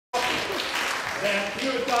that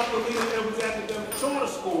here at Dr. Leland Edwards Academic Charter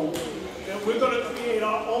School, that we're going to create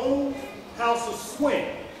our own house of swing.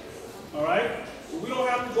 All right? We don't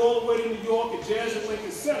have to go all the way to New York at Jazz at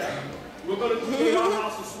Lincoln Center. We're going to create our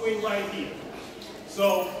house of swing right here.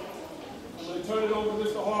 So I'm going to turn it over to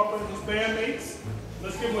Mr. Harper and his bandmates.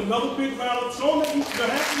 Let's give them another big round of show that you're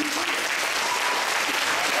happy.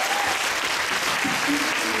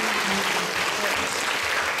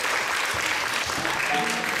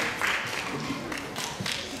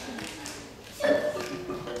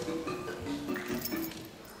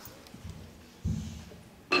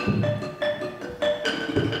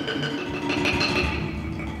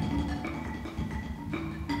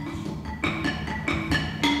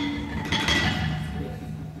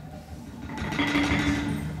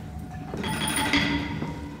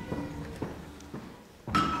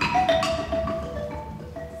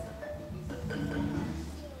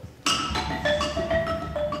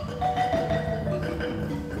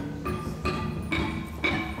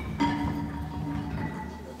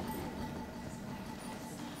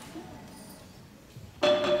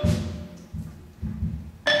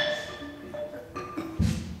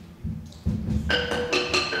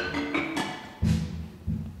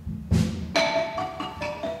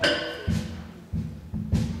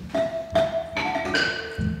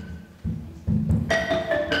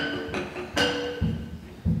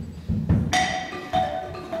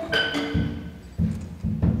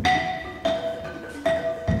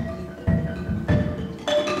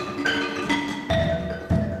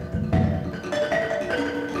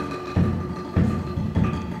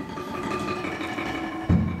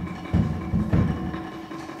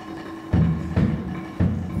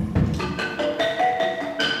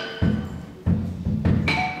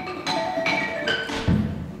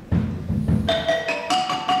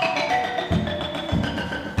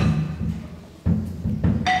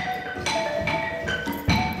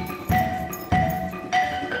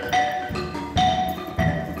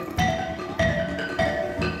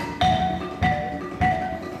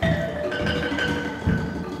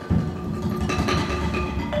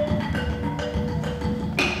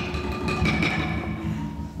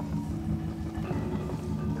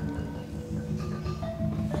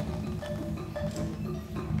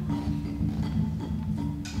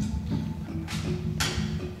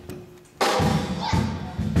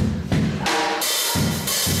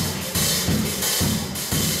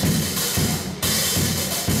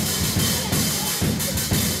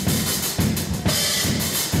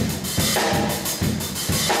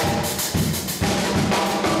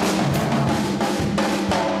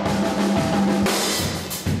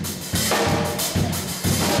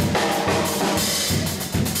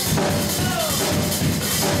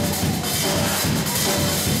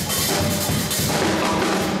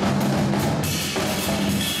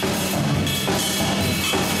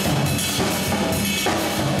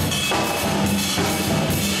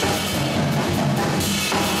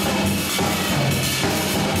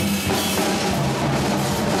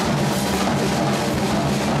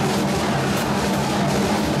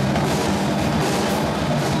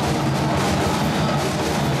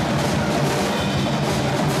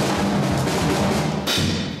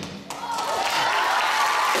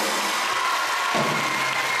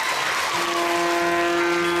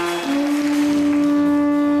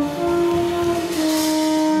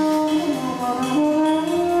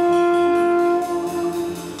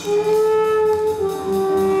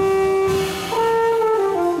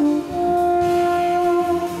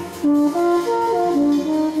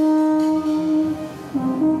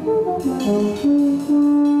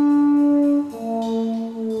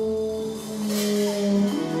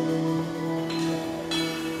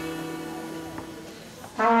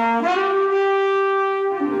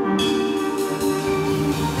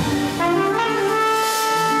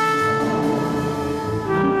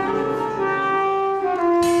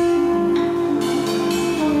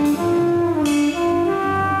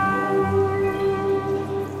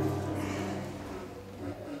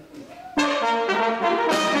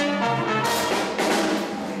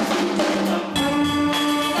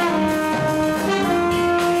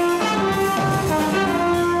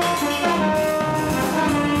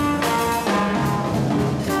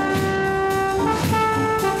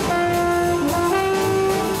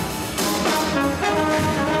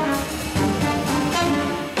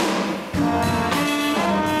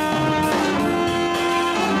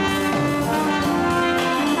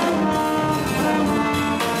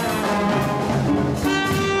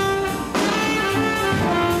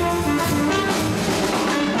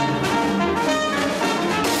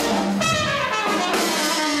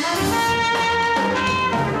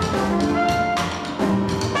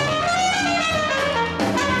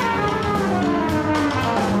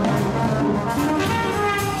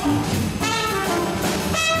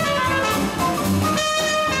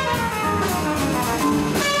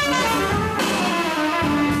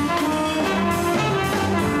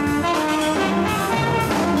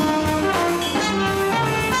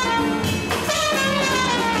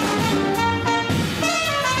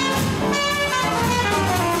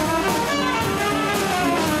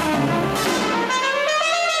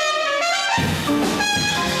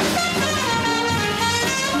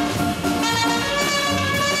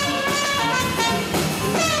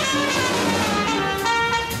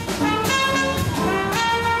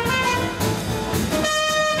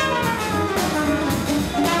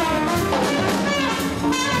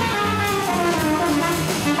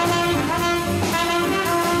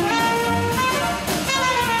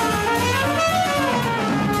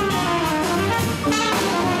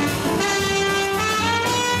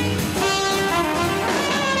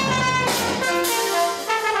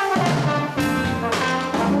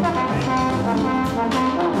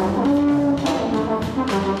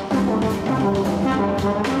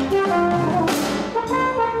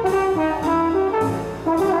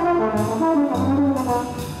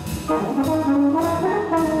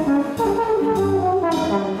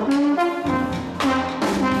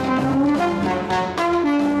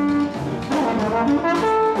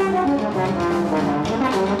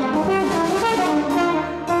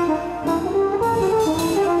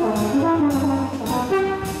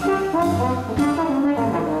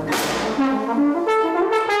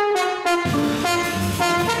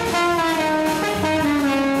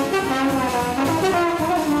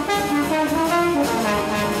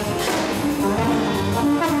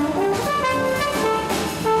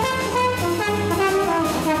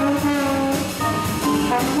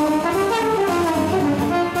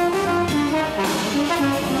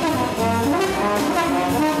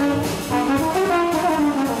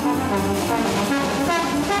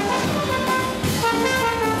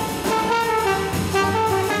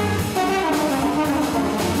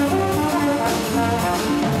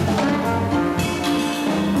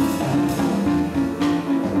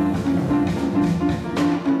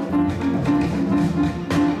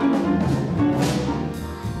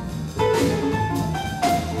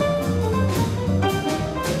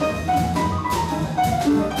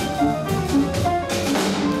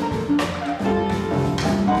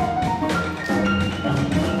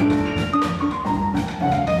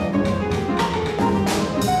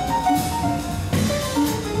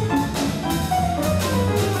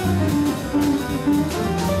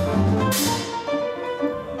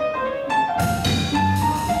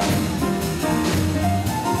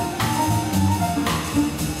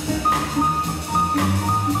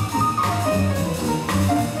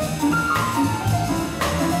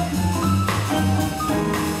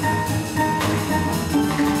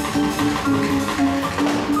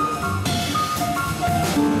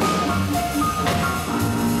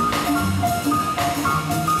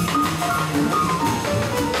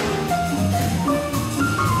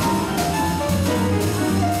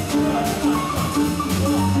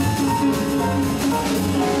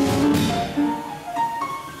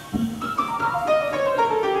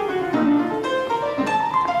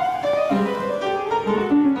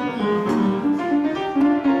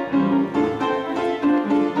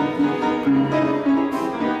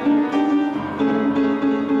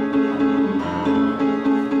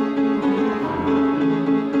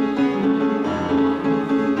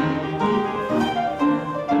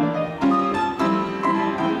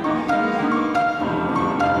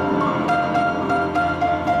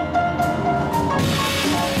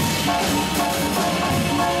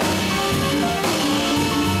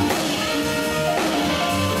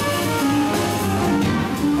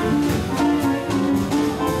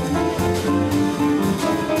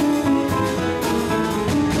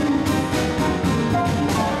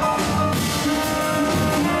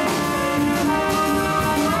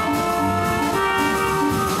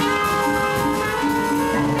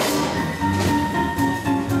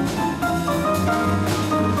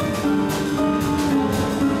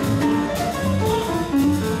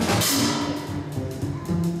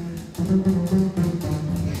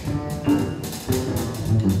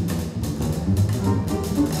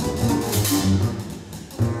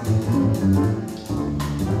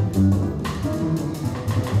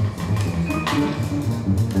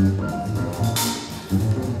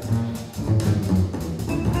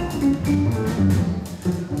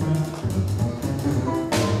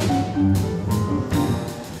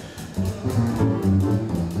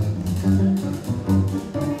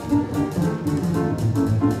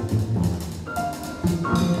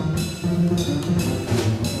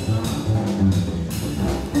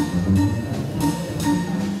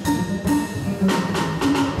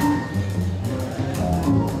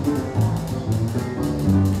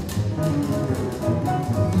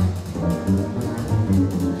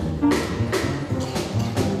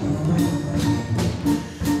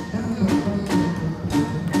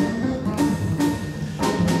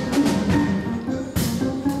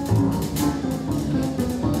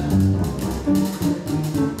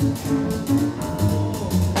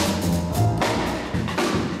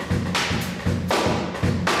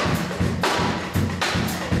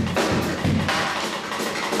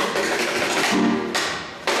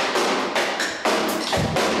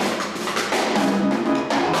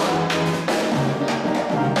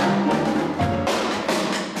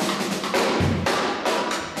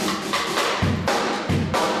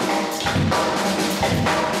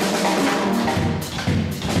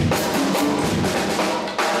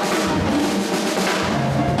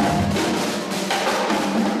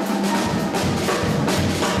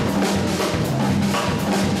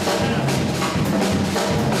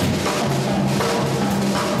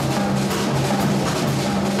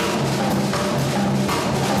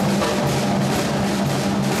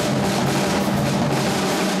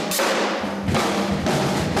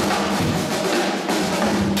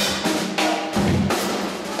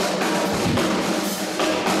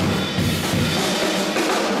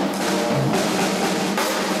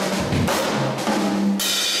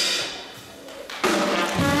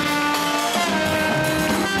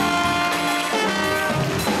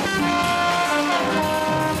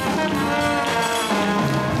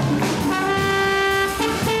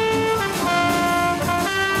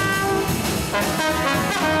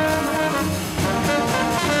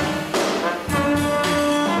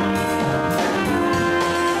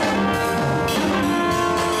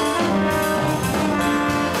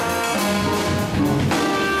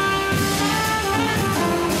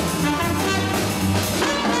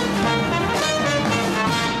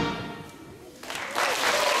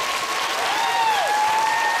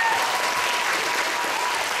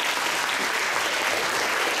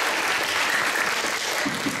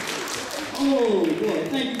 Oh boy,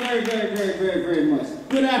 thank you very much.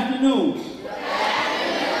 Good afternoon. Good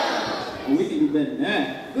afternoon. Oh, we can do better than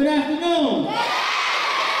that. Good afternoon.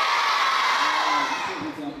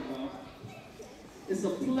 It's a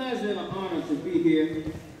pleasure and an honor to be here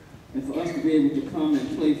and for us to be able to come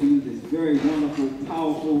and play for you this very wonderful,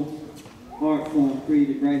 powerful art form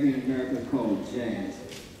created right here in America called jazz.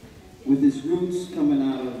 With its roots coming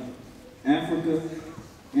out of Africa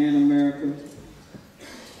and America,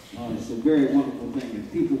 it's a very wonderful thing.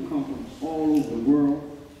 And people come from all over the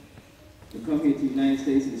world to come here to the United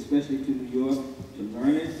States and especially to New York to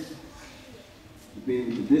learn it, to be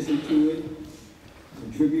able to listen to it,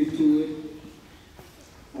 contribute to it,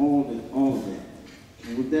 all of that.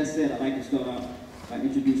 And with that said, I'd like to start out by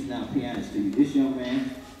introducing our pianist to you. This young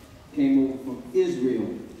man came over from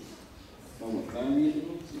Israel about what, 5 years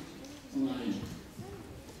ago?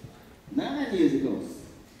 9 years ago.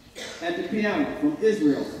 At the piano from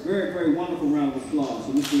Israel. Very wonderful round of applause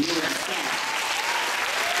for Mr. Winard Harper.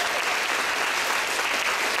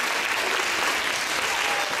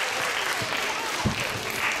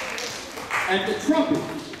 At the trumpet,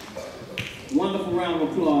 wonderful round of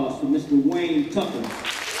applause for Mr. Wayne Tucker.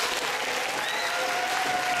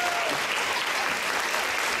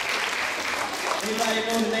 Anybody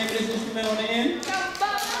know the name of this instrument on the end?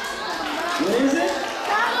 What is it?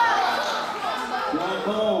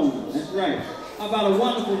 Trombone. That's right. How about a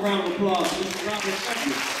wonderful round of applause for Mr. Robert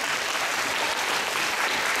Tucker?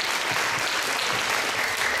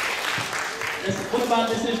 What about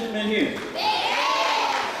this instrument here?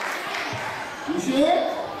 You sure?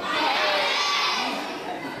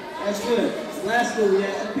 That's good. Last school we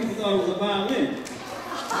had some people thought it was a violin.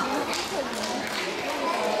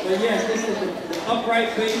 But yes, this is the upright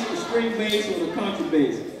bass, the string bass, or the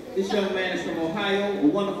contrabass. This young man is from Ohio. A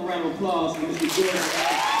wonderful round of applause for Mr. Jordan.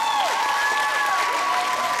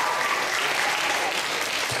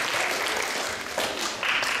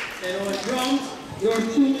 And on drums,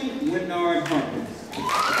 yours truly, Winard Harper.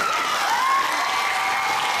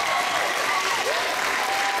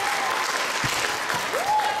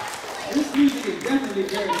 This music is definitely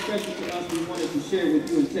very special to us. We wanted to share with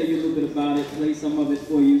you and tell you a little bit about it, play some of it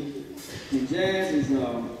for you. And jazz is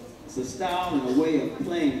it's a style and a way of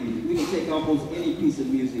playing music. We can take almost any piece of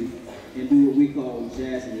music and do what we call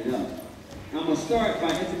jazzing it up. I'm going to start by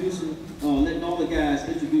introducing, letting all the guys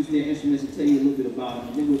introduce their instruments and tell you a little bit about them,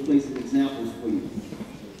 and then we'll play some examples for you.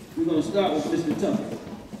 We're going to start with Mr. Tucker.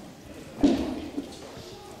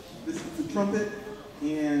 This is the trumpet,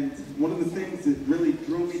 and one of the things that really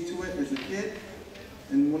drew me to it as a kid,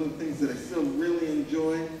 and one of the things that I still really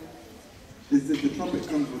enjoy, is that the trumpet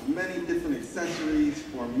comes with many different accessories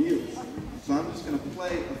or mutes. So I'm just going to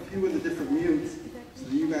play a few of the different mutes so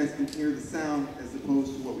that you guys can hear the sound as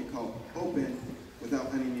opposed to what we call open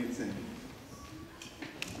without any mutes in.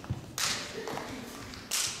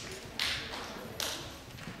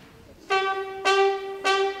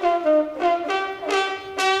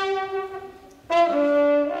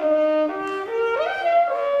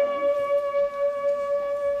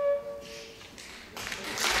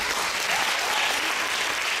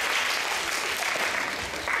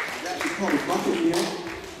 Called a bucket mute,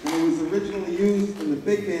 and it was originally used in the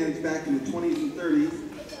big bands back in the 20s and 30s.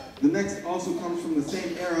 The next also comes from the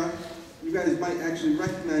same era. You guys might actually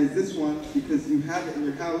recognize this one because you have it in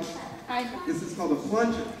your house. This is called a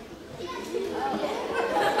plunger.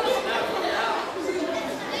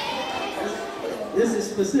 This is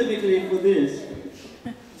specifically for this.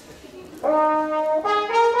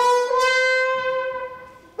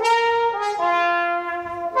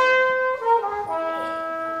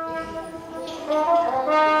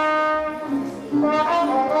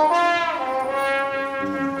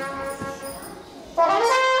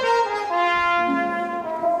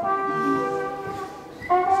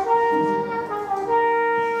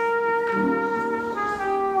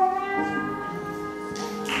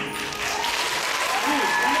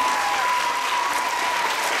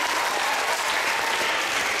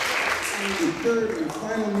 The third and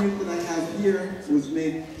final mute that I have here was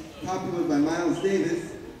made popular by Miles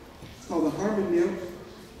Davis. It's called a Harmon mute.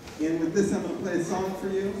 And with this, I'm going to play a song for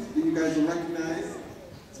you that you guys will recognize.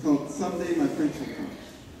 It's called Someday My Prince Will Come.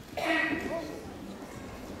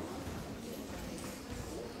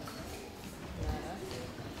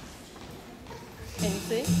 Can you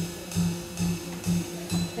sing?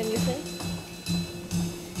 Can you sing?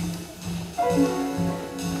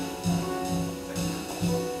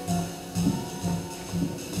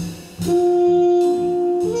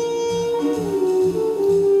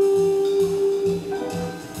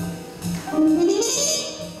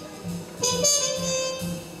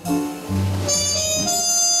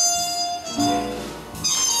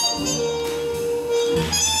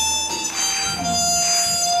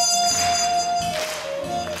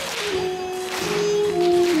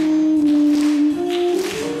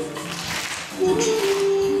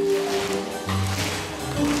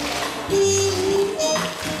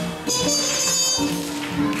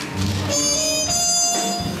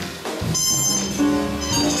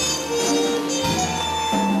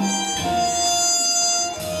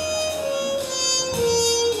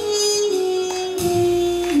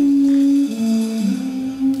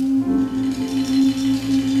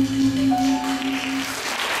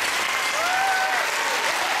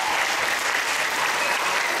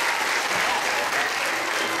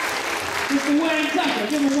 Mr. Wayne Tucker,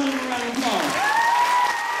 give him one more round of applause.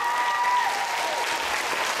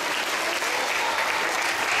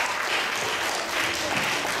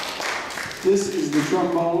 This is the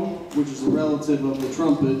trombone, which is a relative of the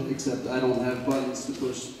trumpet, except I don't have buttons to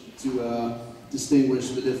push to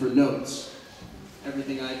distinguish the different notes.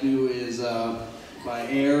 Everything I do is by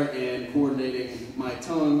air and coordinating my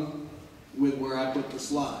tongue with where I put the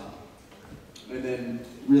slide. And then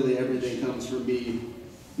really everything comes from me,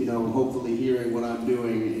 you know, hopefully hearing what I'm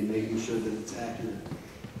doing and making sure that it's accurate.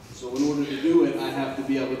 So in order to do it, I have to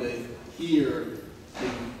be able to hear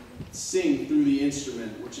and sing through the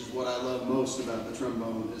instrument, which is what I love most about the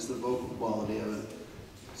trombone, is the vocal quality of it.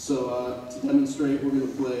 So to demonstrate, we're going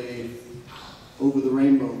to play Over the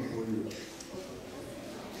Rainbow for you.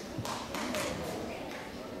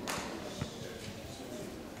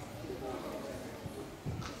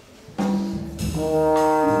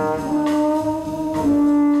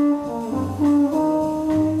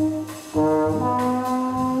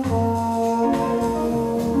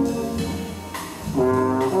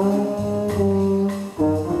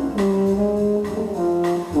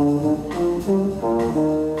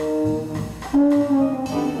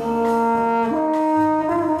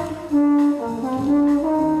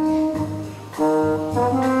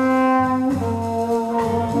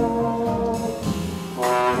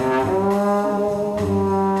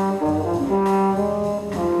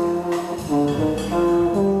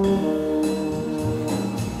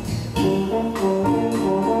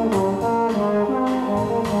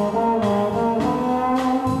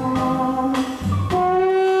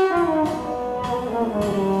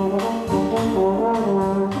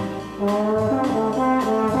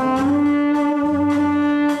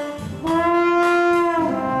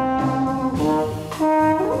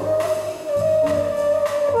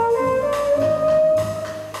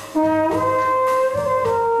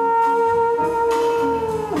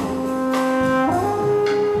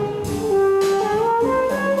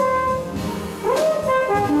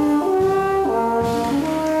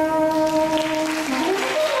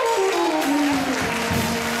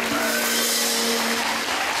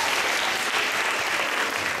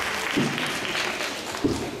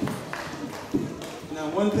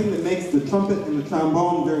 One thing that makes the trumpet and the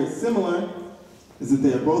trombone very similar is that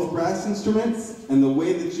they are both brass instruments, and the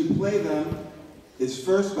way that you play them is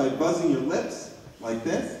first by buzzing your lips, like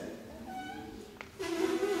this.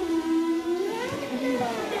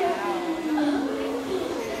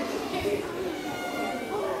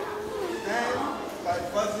 And by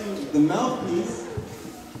buzzing the mouthpiece,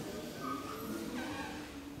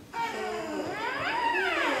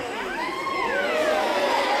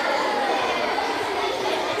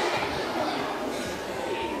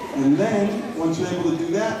 and then, once you're able to do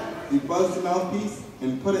that, you buzz the mouthpiece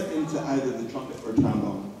and put it into either the trumpet or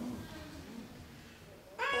trombone.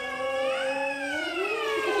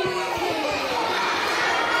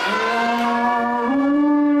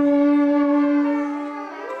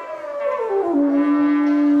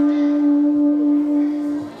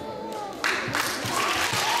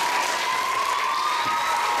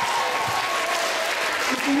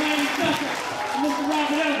 Mr. Wayne Tucker, Mr.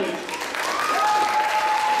 Robert Evans.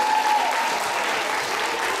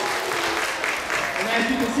 As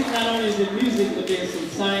you can see, not only is it music, but there's some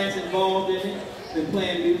science involved in it. Been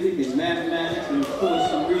playing music and mathematics and of course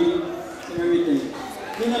some reading and everything.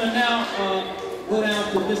 We're going to now go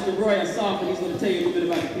down to Mr. Roy Asaf, and he's going to tell you a little bit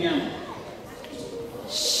about the piano.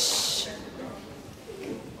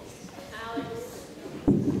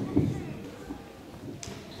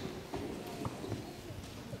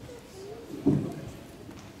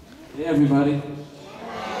 Hey everybody.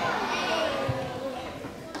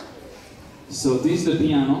 So this is the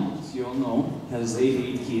piano, as you all know, has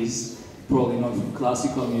 88 keys, probably not from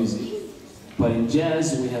classical music. But in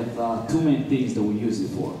jazz, we have two main things that we use it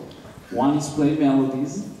for. One is play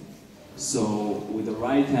melodies. So with the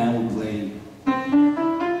right hand, we play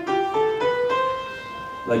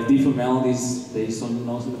like different melodies based on the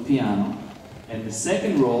notes of the piano. And the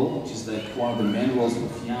second role, which is like one of the main roles of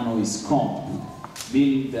the piano, is comp,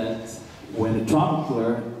 meaning that when the trumpet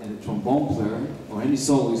player and the trombone player or any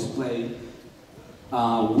soloist play,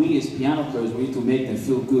 we as piano players, we need to make them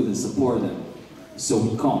feel good and support them. So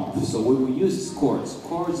we comp. So what we use is chords.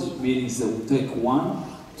 Chords means that we take 1,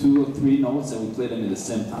 2, or 3 notes and we play them at the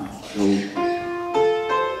same time. So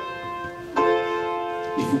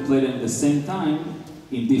if we play them at the same time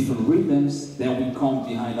in different rhythms, then we comp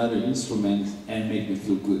behind other instruments and make them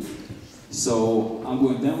feel good. So I'm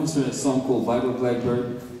going to demonstrate a song called Vital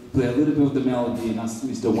Blackbird, play a little bit of the melody, and ask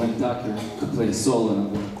Mr. Wayne Tucker to play a solo, and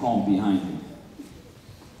I'm going to comp behind him.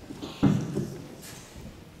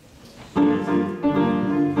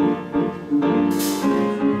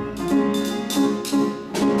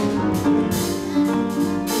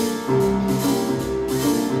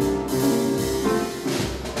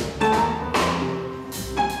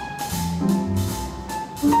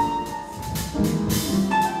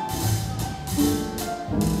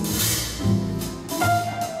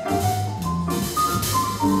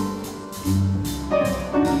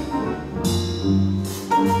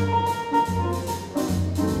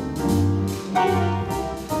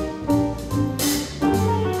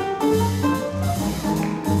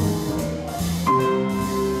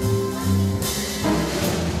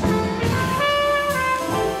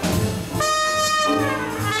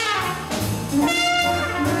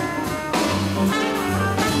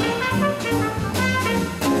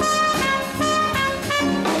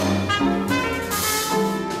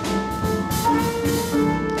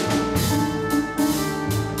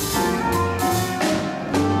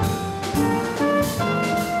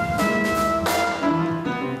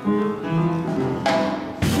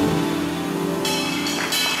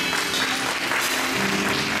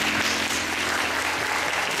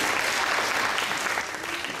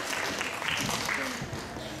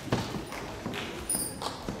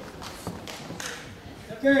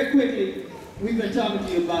 very quickly, we've been talking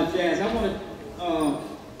to you about jazz. I want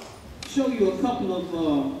to show you a couple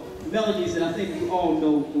of melodies that I think you all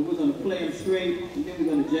know, and we're going to play them straight, and then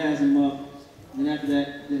we're going to jazz them up. And after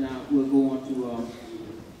that, then we'll go on to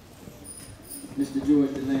Mr.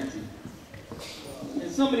 George DeLeac's.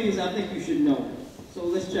 And some of these I think you should know, so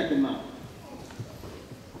let's check them out.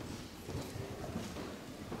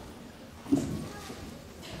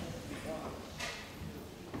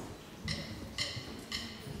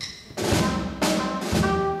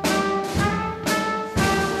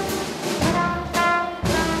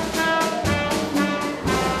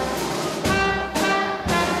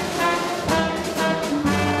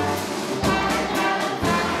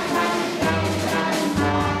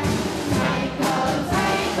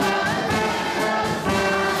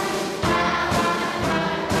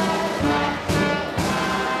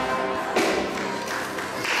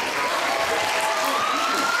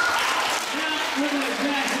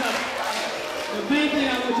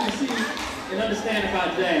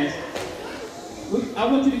 I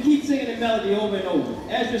want you to keep singing the melody over and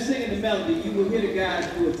over. As you're singing the melody, you will hear the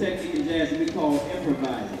guys do a technique in jazz that we call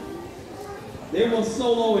improvising. They will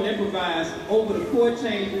solo and improvise over the chord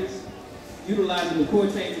changes, utilizing the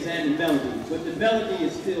chord changes and the melody, but the melody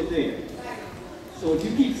is still there. So if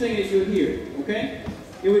you keep singing it, you'll hear it, okay?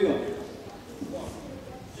 Here we go. 1,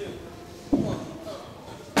 2, 1.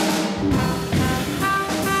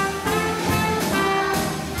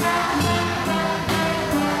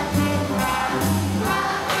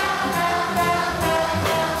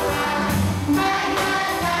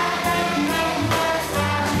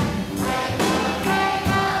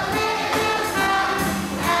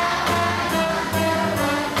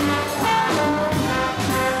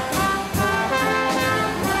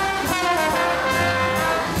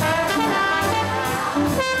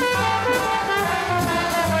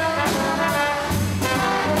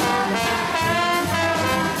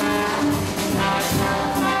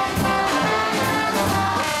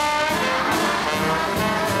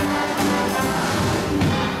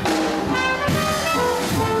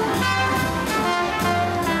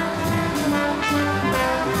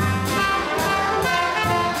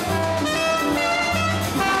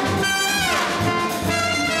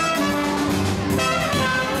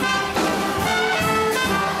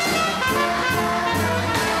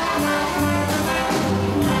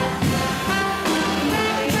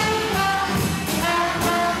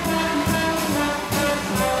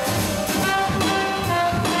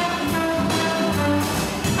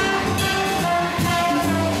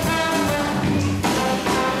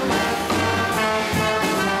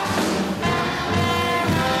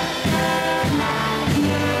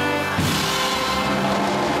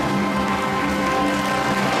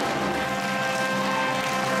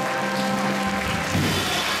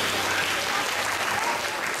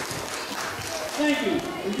 Thank you.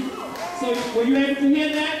 So, were you able to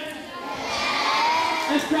hear that?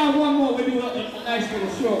 Let's try one more. We'll do a nice little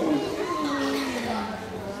short one.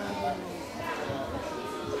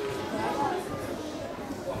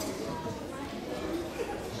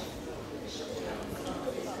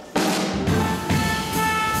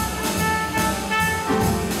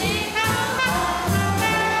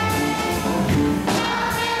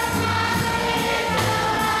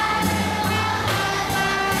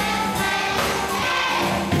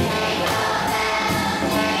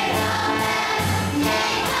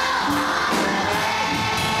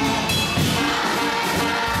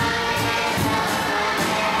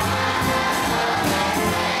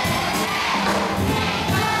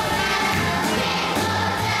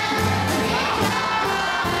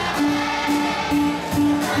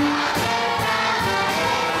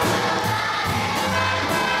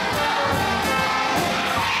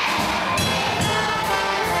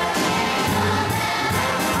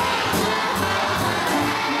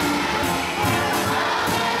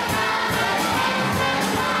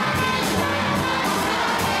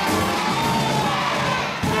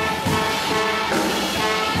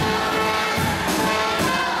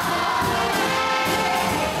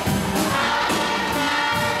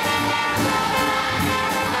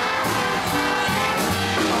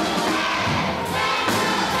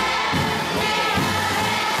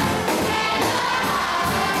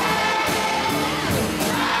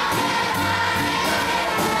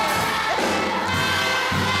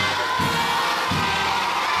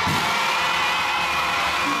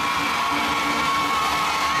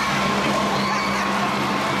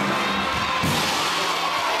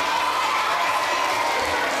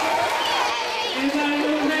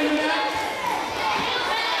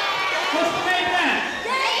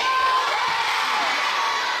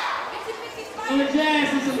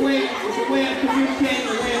 Jazz is a way of communicating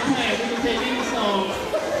the way of playing. We can take any song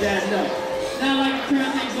jazzed up. Now I'd like to turn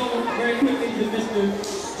things over very quickly to Mr.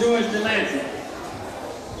 George DeLeacs.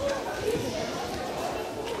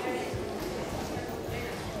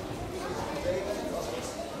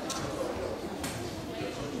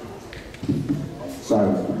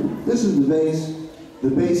 Sorry. This is the bass. The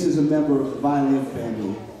bass is a member of the violin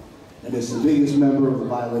family, and it's the biggest member of the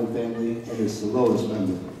violin family, and it's the lowest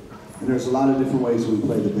member. And there's a lot of different ways we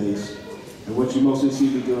play the bass. And what you mostly see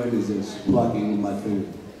me doing is this, plucking with my finger.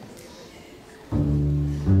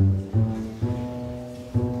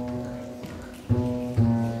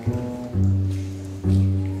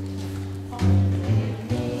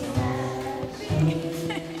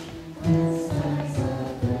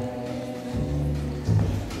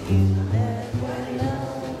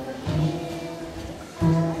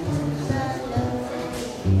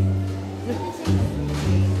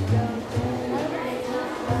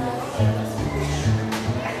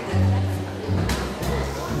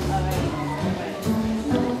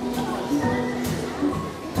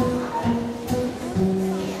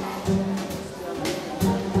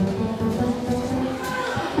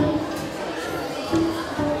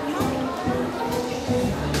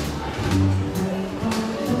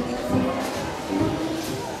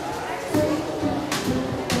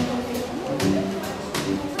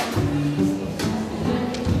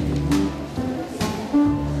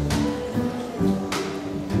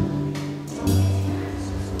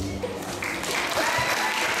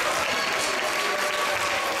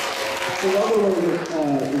 So the other way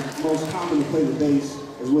that is most common to play the bass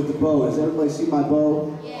is with the bow. Does everybody see my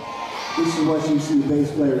bow? Yeah. This is what you see the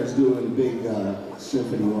bass players do in a big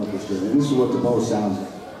symphony orchestra, and this is what the bow sounds like.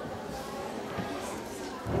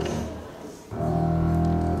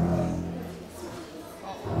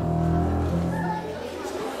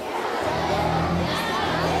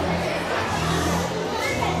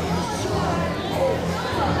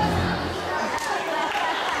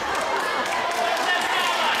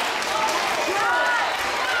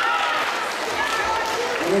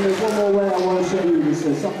 And then there's one more way I want to show you. This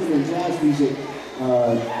is something in jazz music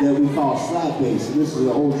that we call slap bass. And this is an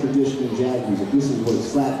old tradition in jazz music. This is what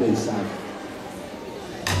slap bass sounds like.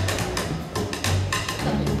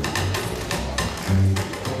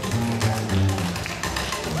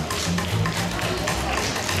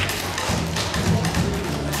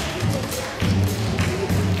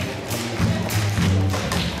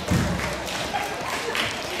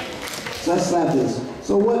 So that's slap bass.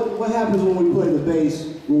 So what happens when we play the bass?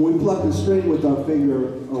 When we pluck the string with our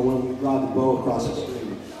finger, or when we draw the bow across the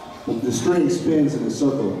string, the string spins in a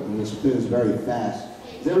circle, and it spins very fast.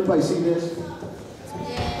 Does everybody see this?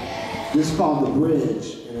 Yeah. This is called the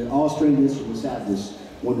bridge, and all stringed instruments have this.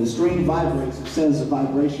 When the string vibrates, it sends a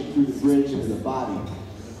vibration through the bridge into the body.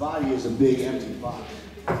 The body is a big empty box.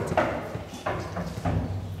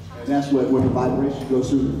 And that's when the vibration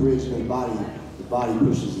goes through the bridge into the body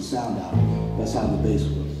pushes the sound out. That's how the bass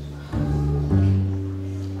works.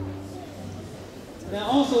 Now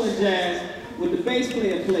also in jazz, when the bass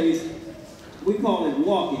player plays, we call it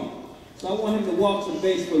walking. So I want him to walk some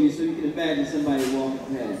bass for you so you can imagine somebody walking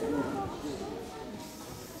past.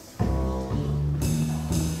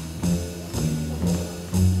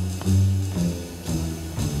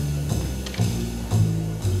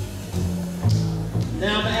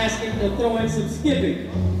 Now I'm asking to throw in some skipping.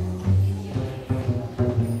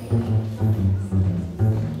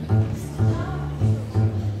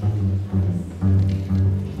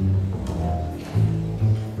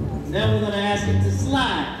 Now we're going to ask him to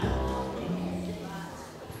slide.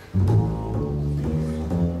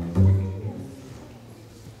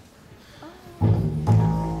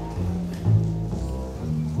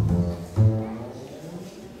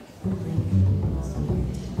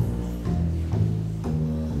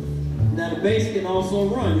 Now the bass can also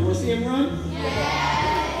run. You want to see him run?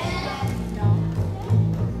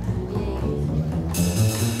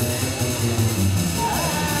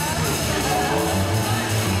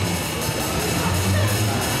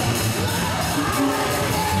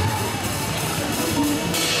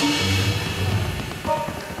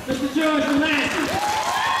 Mr. George DeLeacs.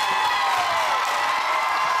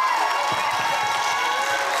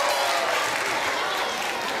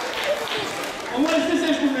 And what is this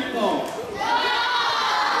instrument called? The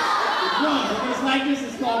drum. If it's like this,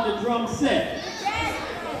 it's called the drum set.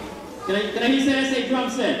 Can I hear you say drum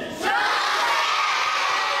set?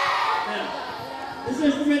 Now, this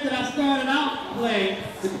instrument that I started out playing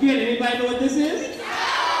at the beginning, anybody know what this is?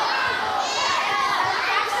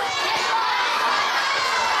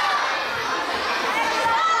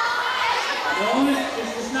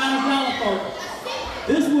 It's not a xylophone.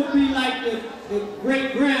 This would to be like the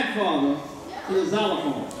great-grandfather to the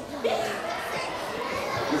xylophone.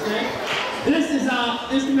 Okay? This is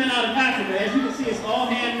our instrument out of Africa. As you can see, it's all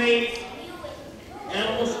handmade,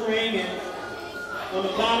 animal string, and on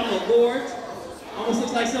the bottom are gourds. Almost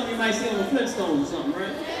looks like something you might see on the Flintstones or something,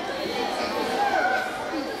 right?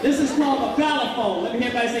 This is called a balafone. Let me hear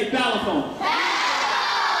everybody say balafone.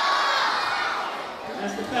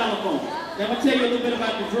 That's the balafone. Now I'm going to tell you a little bit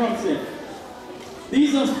about the drum set.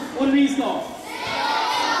 These are, what are these called?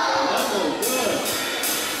 Oh, good.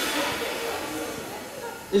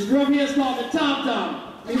 This drum here is called the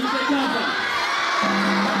tom-tom. Let me say tom-tom.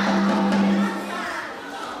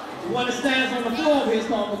 The one that stands on the floor over here is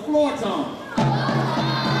called the floor tom.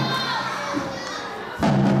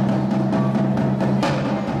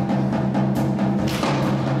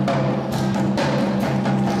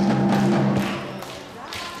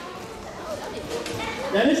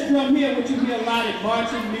 Now this drum here, which you hear a lot in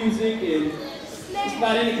marching music and just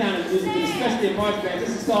about any kind of music, but especially in march band, this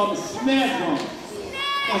is called the snare drum.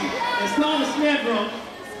 It's called the snare drum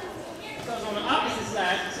because on the opposite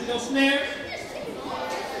side, see those snares?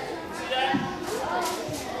 See that?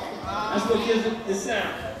 That's what gives it the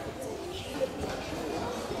sound.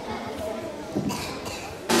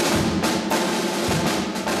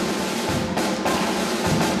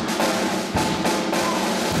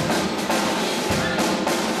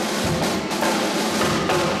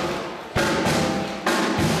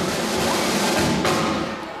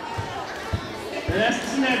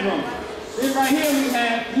 Then right here we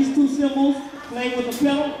have these two cymbals playing with a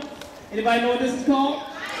pedal. Anybody know what this is called?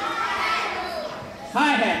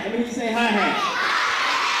 Hi-hat. Let me hear you say hi-hat.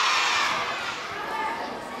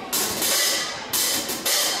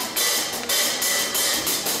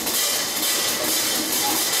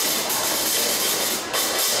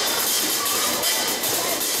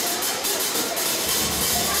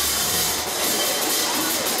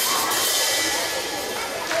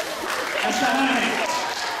 That's the hi-hat.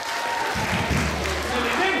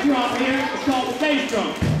 Drum here, it's called the bass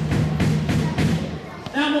drum.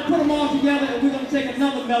 Now I'm going to put them all together and we're going to take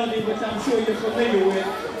another melody which I'm sure you're familiar with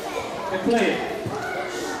and play it.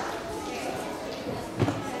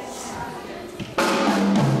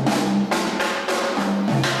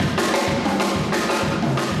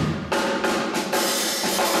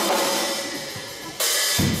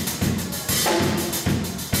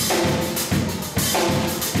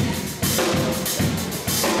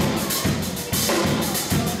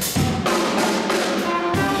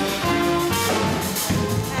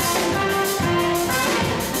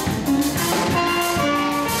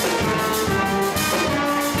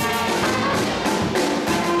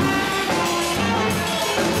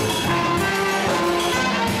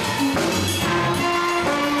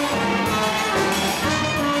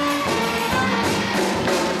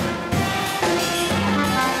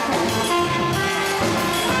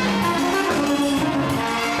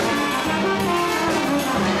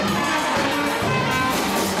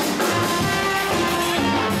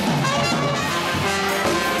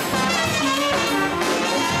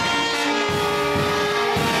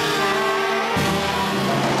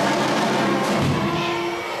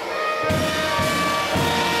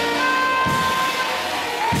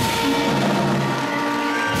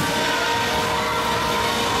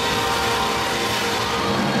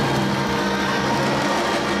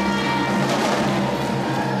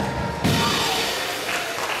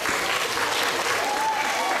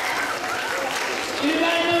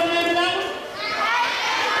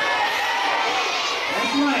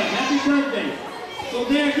 Birthday. So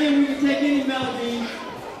there again, we can take any melody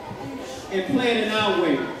and play it in our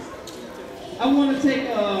way. I want to take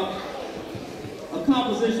a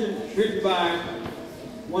composition written by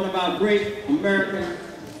one of our great American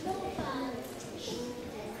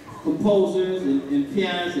composers and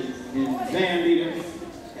pianists and band leaders,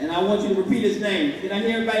 and I want you to repeat his name. Can I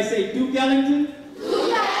hear everybody say Duke Ellington? Duke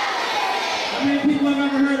Ellington! How many people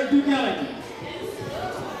have ever heard of Duke Ellington?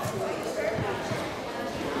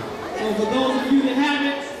 So for those of you that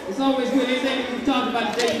haven't, it's always good. Anything that we've talked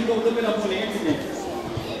about today, you go look it up on the internet.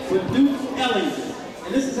 But Duke Ellington.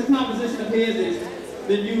 And this is a composition of his that's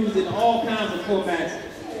been used in all kinds of formats.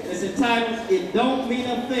 And it's entitled, It Don't Mean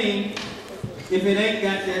a Thing If It Ain't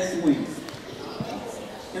Got That Swing.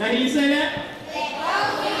 Can I hear you say that?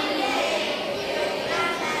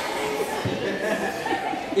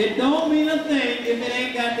 It don't mean a thing if it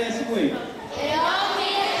ain't got that swing.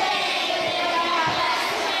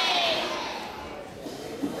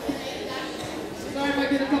 Sorry if I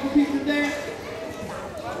get a couple people to dance.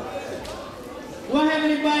 Do I have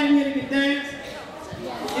anybody in here that can dance?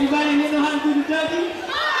 Anybody in here know how to do the dougie?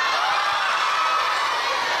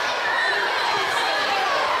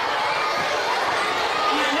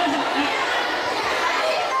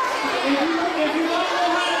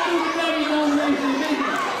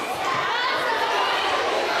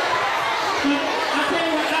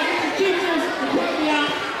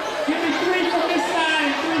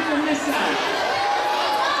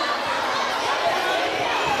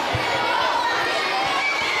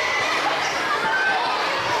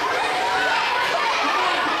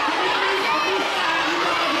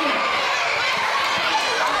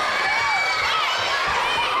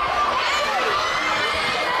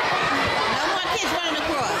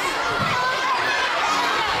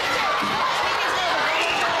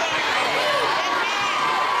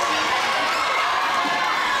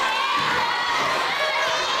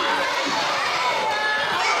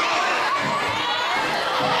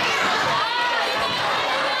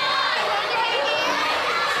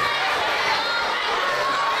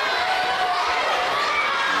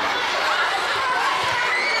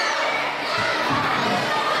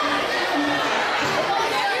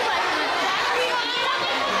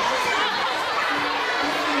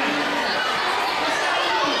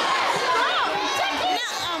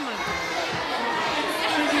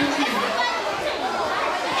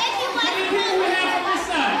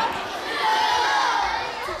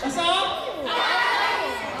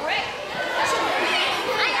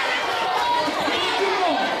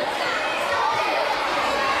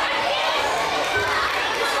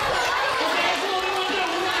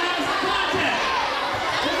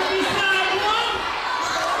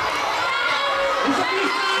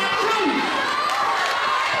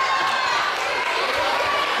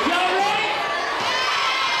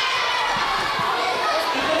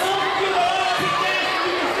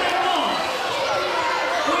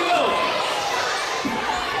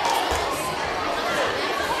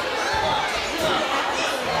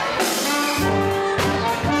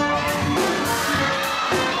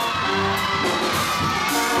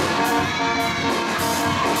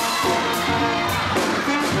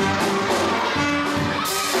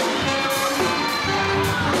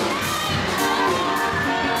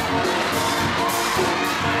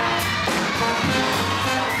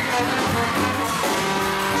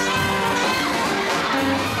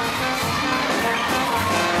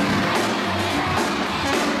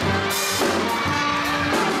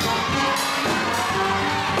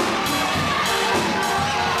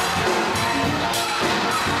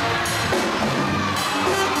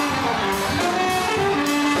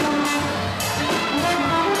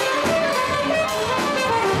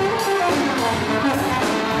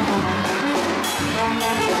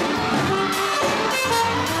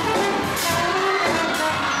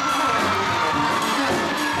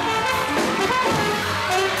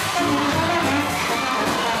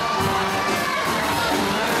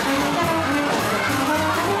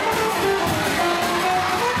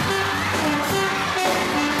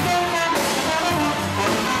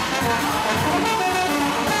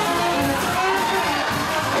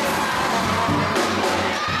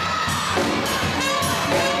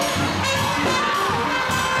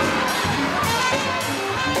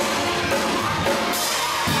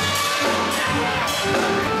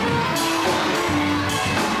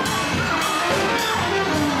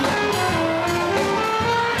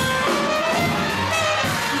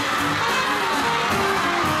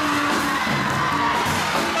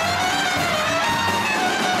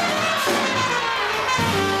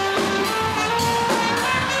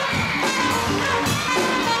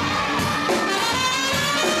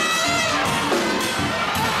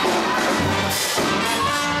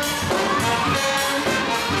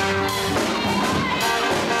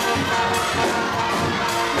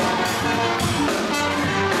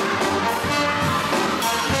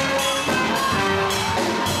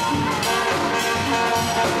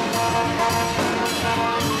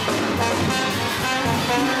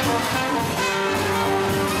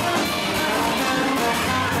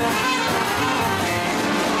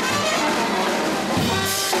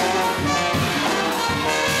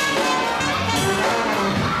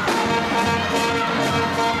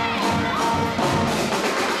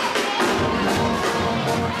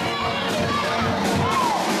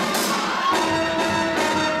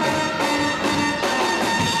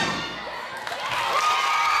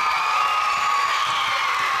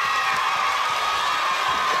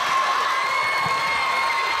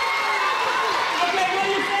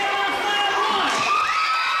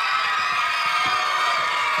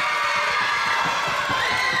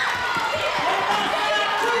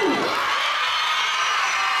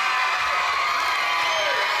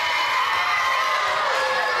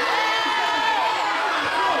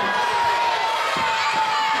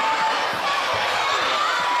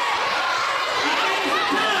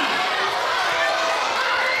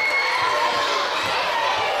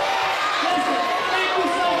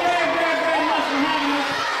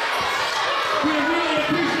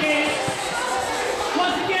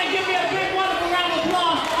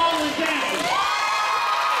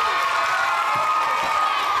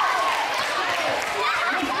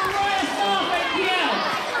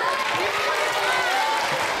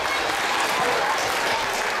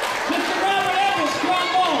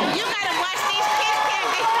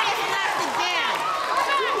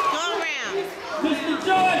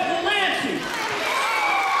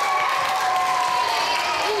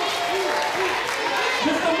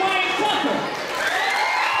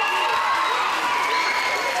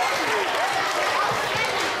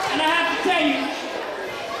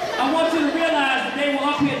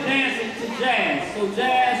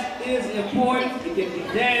 is important. It can be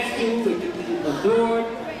danced to, it can be adored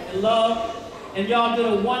and loved, and y'all did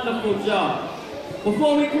a wonderful job.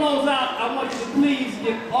 Before we close out, I want you to please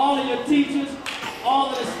give all of your teachers, all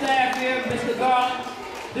of the staff here, Mr. Garland,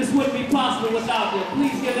 this wouldn't be possible without them.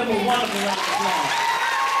 Please give them a wonderful round of applause.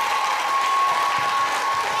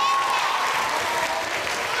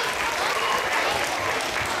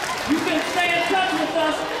 You can stay in touch with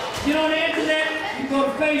us. Get on the internet. You go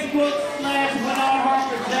to Facebook/Winard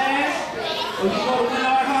Harper Jazz, or you go to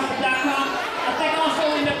WinardHarper.com. I think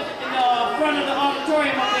also in the front of the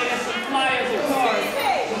auditorium up there, there's some flyers and cards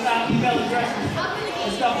with our email addresses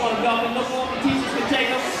and stuff on them. Y'all can look over, the teachers can take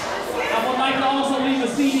them. I would like to also leave a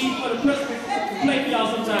CD for the principal to play for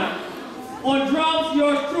y'all sometime. On drums,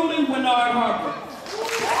 yours truly, Winard Harper.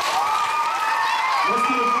 Let's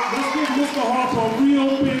give Mr. Harper a real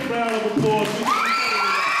big round of applause.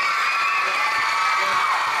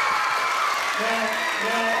 Now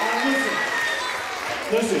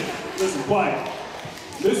listen, quiet.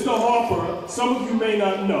 Mr. Harper, some of you may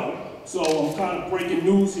not know, so I'm kind of breaking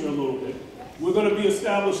news here a little bit. We're going to be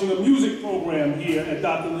establishing a music program here at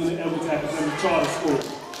Dr. Winard Edwards Academic Charter School.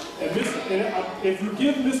 And if you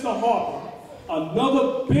give Mr. Harper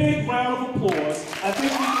another big round of applause, I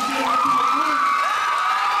think we can get him to agree.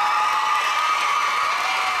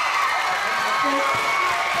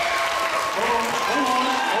 Hold on.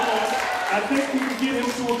 I think we can get him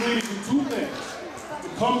to agree to do two things. To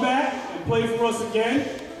come back and play for us again,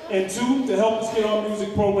 and two, to help us get our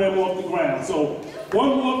music program off the ground. So, one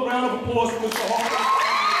more round of applause for Mr. Harper.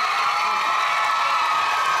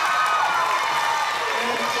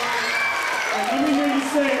 And let me hear you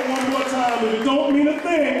say it one more time. If it don't mean a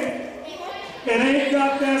thing, it ain't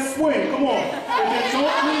got that swing. Come on. If it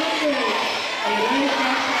don't mean a thing, it ain't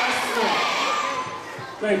got that swing.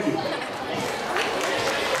 Thank you.